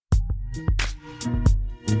Hey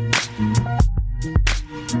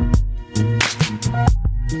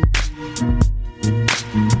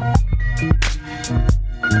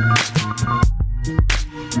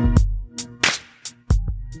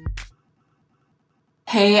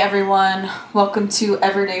everyone, welcome to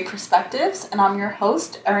Everyday Perspectives, and I'm your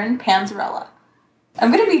host, Erin Panzarella.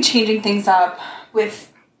 I'm going to be changing things up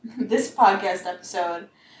with this podcast episode.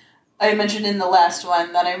 I mentioned in the last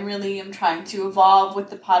one that I really am trying to evolve with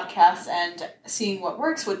the podcast and seeing what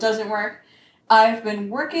works, what doesn't work. I've been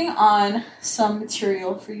working on some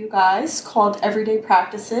material for you guys called Everyday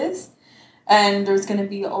Practices, and there's going to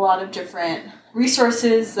be a lot of different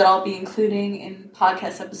resources that I'll be including in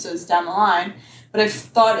podcast episodes down the line. But I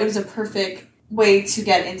thought it was a perfect way to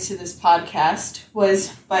get into this podcast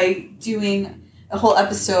was by doing a whole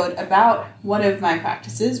episode about one of my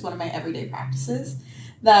practices, one of my everyday practices,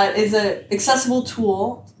 that is an accessible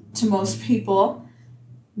tool to most people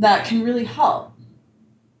that can really help.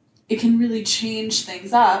 It can really change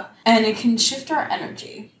things up, and it can shift our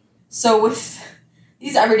energy. So with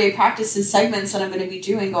these everyday practices segments that I'm going to be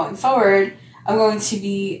doing going forward, I'm going to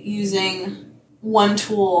be using one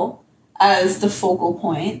tool as the focal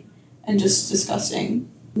point and just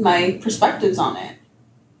discussing my perspectives on it.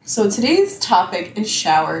 So today's topic is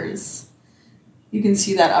showers. You can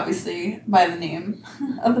see that obviously by the name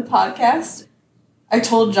of the podcast. I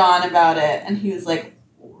told John about it and he was like,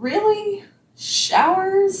 really?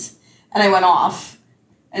 Showers? And I went off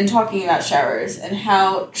and talking about showers and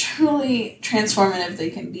how truly transformative they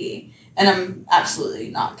can be. And I'm absolutely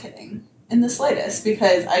not kidding in the slightest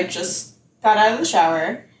because I just got out of the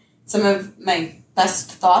shower. Some of my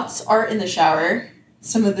best thoughts are in the shower.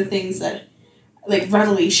 Some of the things that, like,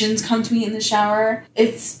 revelations come to me in the shower.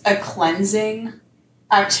 It's a cleansing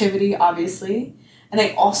activity, obviously. And I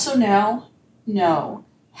also now know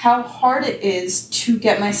how hard it is to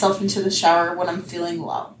get myself into the shower when I'm feeling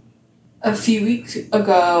low. A few weeks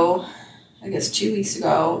ago, I guess 2 weeks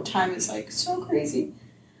ago, time is like so crazy.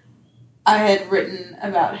 I had written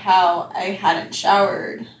about how I hadn't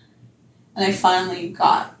showered. And I finally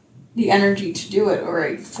got the energy to do it, or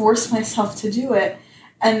I forced myself to do it.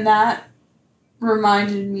 And that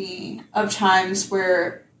reminded me of times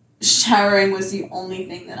where showering was the only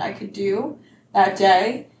thing that I could do that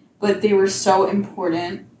day, but they were so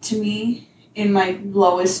important to me in my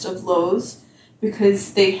lowest of lows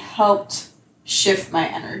because they helped shift my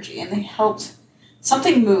energy and they helped,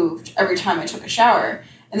 something moved every time I took a shower.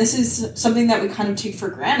 And this is something that we kind of take for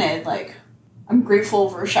granted. Like, I'm grateful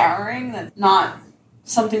for showering. That's not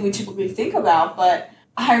something we typically think about, but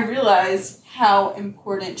I realized how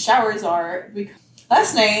important showers are.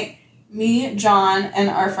 Last night, me, John, and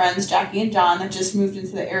our friends Jackie and John that just moved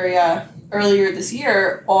into the area earlier this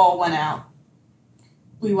year all went out.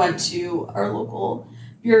 We went to our local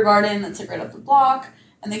beer garden that's like right up the block,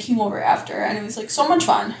 and they came over after, and it was like so much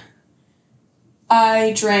fun.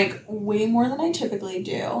 I drank way more than I typically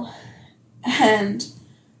do, and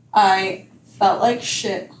I felt like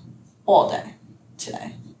shit all day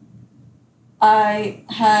today. I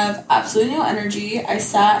have absolutely no energy. I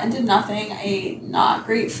sat and did nothing. I ate not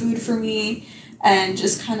great food for me and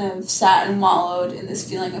just kind of sat and wallowed in this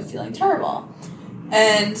feeling of feeling terrible.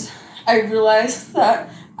 And I realized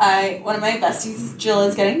that one of my besties, Jill,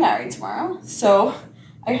 is getting married tomorrow. So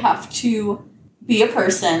I have to be a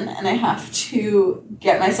person and I have to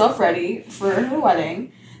get myself ready for her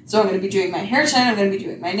wedding. So I'm going to be doing my hair tonight. I'm going to be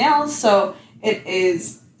doing my nails. So it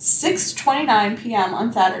is 6:29 p.m.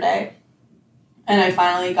 on Saturday, and I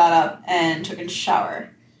finally got up and took a shower.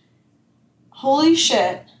 Holy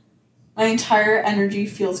shit, my entire energy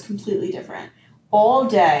feels completely different. All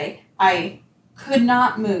day, I could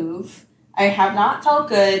not move. I have not felt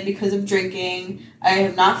good because of drinking. I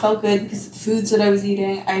have not felt good because of the foods that I was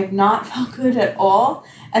eating. I have not felt good at all,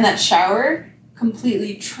 and that shower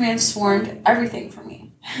completely transformed everything for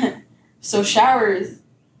me. So showers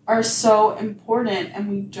are so important and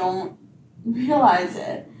we don't realize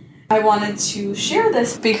it. I wanted to share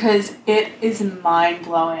this because it is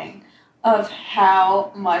mind-blowing of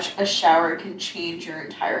how much a shower can change your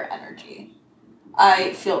entire energy.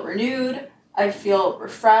 I feel renewed. I feel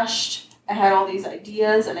refreshed. I had all these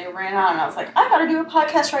ideas and I ran out and I was like, I gotta do a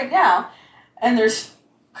podcast right now. And there's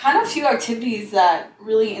kind of few activities that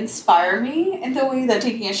really inspire me in the way that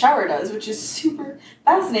taking a shower does, which is super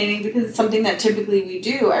fascinating because it's something that typically we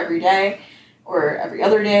do every day or every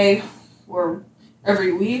other day or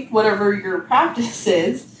every week, whatever your practice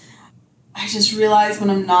is. I just realized when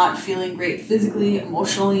I'm not feeling great physically,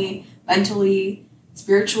 emotionally, mentally,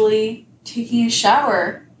 spiritually, taking a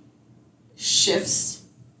shower shifts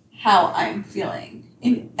how I'm feeling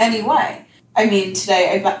in any way. I mean,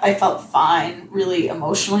 today I felt fine really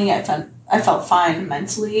emotionally. I felt fine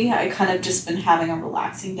mentally. I kind of just been having a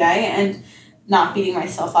relaxing day and not beating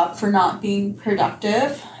myself up for not being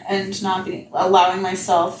productive and not allowing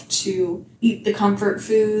myself to eat the comfort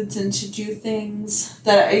foods and to do things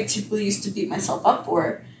that I typically used to beat myself up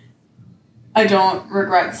for. I don't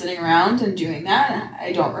regret sitting around and doing that.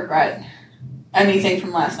 I don't regret anything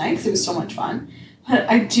from last night because it was so much fun. But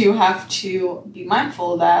I do have to be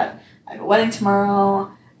mindful that I have a wedding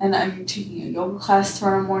tomorrow and I'm taking a yoga class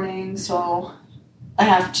tomorrow morning, so I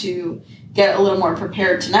have to get a little more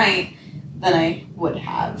prepared tonight than I would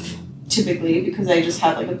have typically because I just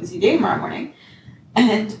have like a busy day tomorrow morning.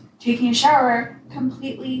 And taking a shower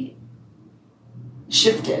completely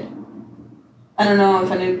shifted. I don't know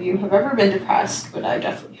if any of you have ever been depressed, but I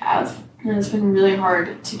definitely have. And it's been really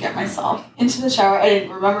hard to get myself into the shower. I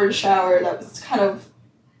didn't remember to shower. That was kind of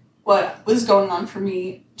what was going on for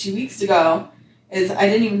me 2 weeks ago, is I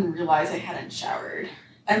didn't even realize I hadn't showered.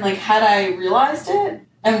 And like, had I realized it,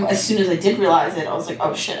 and as soon as I did realize it, I was like,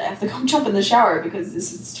 oh shit, I have to go jump in the shower because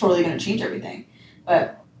this is totally going to change everything.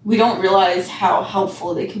 But we don't realize how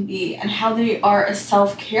helpful they can be and how they are a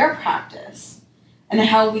self-care practice and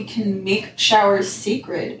how we can make showers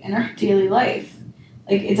sacred in our daily life.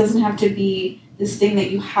 Like, it doesn't have to be this thing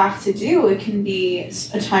that you have to do. It can be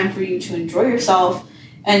a time for you to enjoy yourself,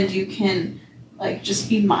 and you can like just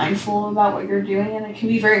be mindful about what you're doing, and it can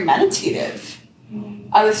be very meditative.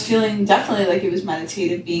 I was feeling definitely like it was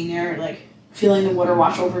meditative being there, like feeling the water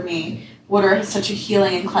wash over me. Water has such a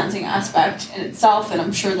healing and cleansing aspect in itself, and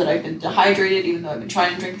I'm sure that I've been dehydrated even though I've been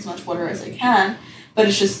trying to drink as much water as I can, but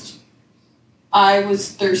it's just, I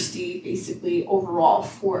was thirsty basically overall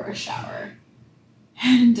for a shower.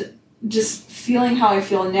 And just feeling how I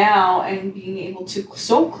feel now and being able to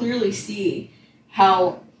so clearly see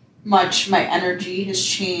how much my energy has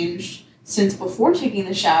changed since before taking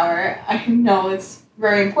the shower, I know it's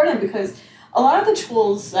very important because a lot of the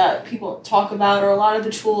tools that people talk about or a lot of the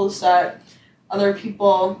tools that other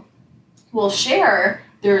people will share,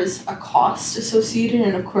 there's a cost associated,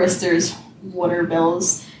 and of course there's water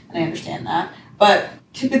bills, and I understand that. But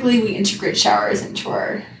typically we integrate showers into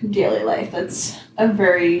our daily life. That's a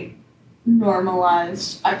very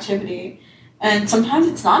normalized activity. And sometimes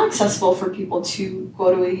it's not accessible for people to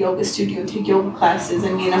go to a yoga studio and take yoga classes.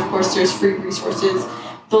 I mean, of course, there's free resources.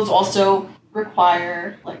 Those also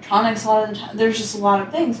require electronics a lot of the time. There's just a lot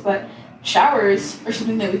of things, but showers are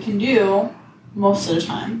something that we can do most of the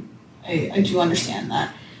time. I do understand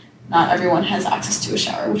that not everyone has access to a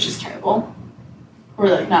shower, which is terrible. Or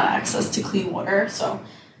not access to clean water. So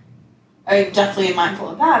I definitely am mindful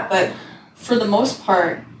of that. But for the most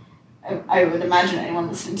part, I would imagine anyone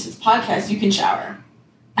listening to this podcast, you can shower.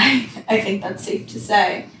 I think that's safe to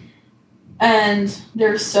say. And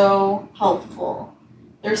they're so helpful.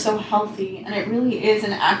 They're so healthy. And it really is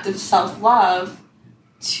an act of self-love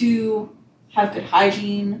to have good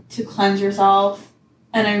hygiene, to cleanse yourself.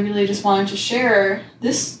 And I really just wanted to share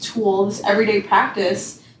this tool, this everyday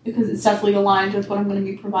practice, because it's definitely aligned with what I'm going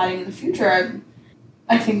to be providing in the future.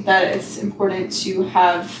 I think that it's important to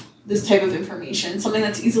have this type of information, something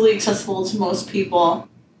that's easily accessible to most people,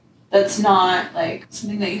 that's not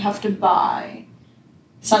something that you have to buy.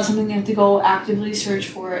 It's not something you have to go actively search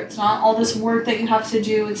for. It's not all this work that you have to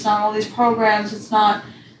do. It's not all these programs. It's not,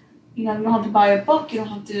 you don't have to buy a book. You don't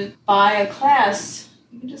have to buy a class.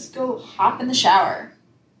 You can just go hop in the shower.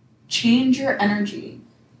 Change your energy.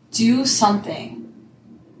 Do something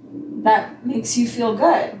that makes you feel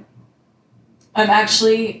good. I'm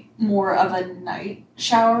actually more of a night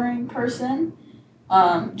showering person.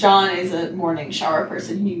 John is a morning shower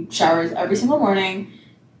person. He showers every single morning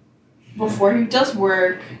before he does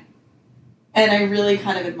work, and I really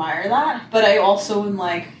kind of admire that. But I also am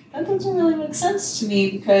like, that doesn't really make sense to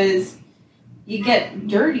me because you get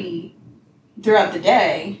dirty throughout the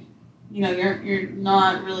day. You're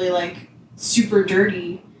not really super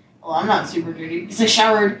dirty. Well, I'm not super dirty because I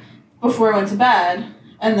showered before I went to bed,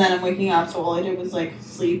 and then I'm waking up, so all I did was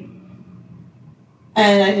sleep.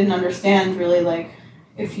 And I didn't understand really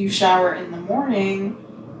if you shower in the morning,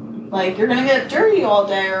 you're gonna get dirty all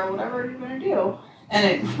day or whatever you're gonna do.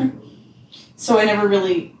 And so I never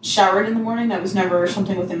really showered in the morning. That was never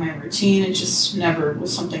something within my routine. It just never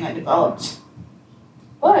was something I developed.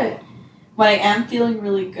 But when I am feeling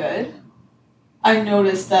really good, I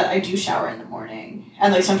notice that I do shower in the morning.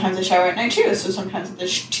 And sometimes I shower at night too. So sometimes it's a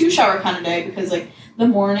 2-shower kind of day because the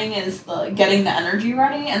morning is the getting the energy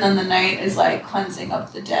ready, and then the night is cleansing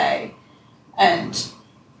of the day and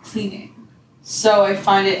cleaning. So I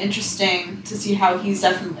find it interesting to see how he's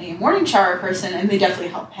definitely a morning shower person, and they definitely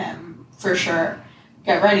help him for sure.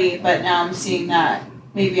 get ready, but now I'm seeing that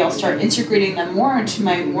maybe I'll start integrating them more into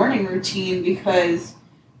my morning routine because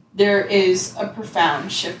there is a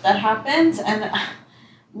profound shift that happens. And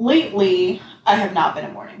lately, I have not been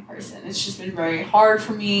a morning person. It's just been very hard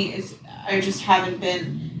for me. I just haven't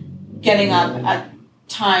been getting up at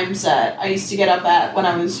times that I used to get up at when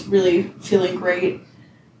I was really feeling great.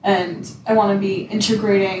 And I want to be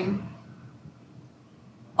integrating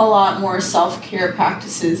a lot more self-care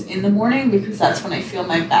practices in the morning because that's when I feel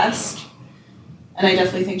my best. And I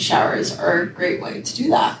definitely think showers are a great way to do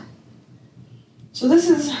that. So this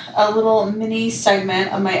is a little mini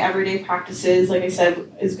segment of my everyday practices. Like I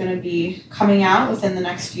said, is going to be coming out within the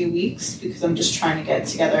next few weeks because I'm just trying to get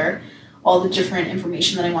together all the different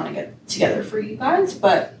information that I want to get together for you guys.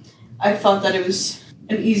 But I felt that it was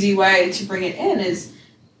an easy way to bring it in is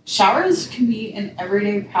showers can be an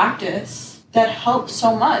everyday practice that helps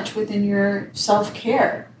so much within your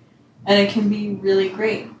self-care. And it can be really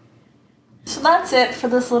great. So that's it for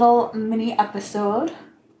this little mini episode.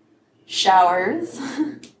 Showers.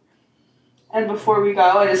 And before we go,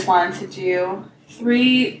 I just wanted to do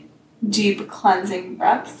 3 deep cleansing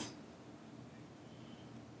breaths.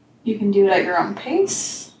 You can do it at your own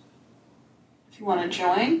pace if you want to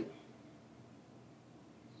join.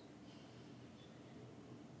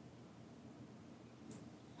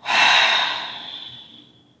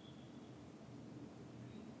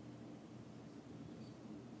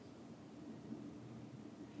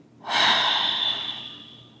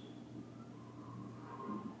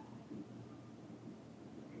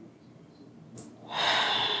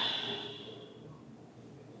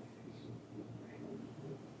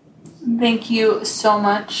 Thank you so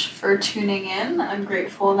much for tuning in. I'm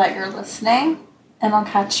grateful that you're listening, and I'll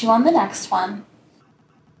catch you on the next one.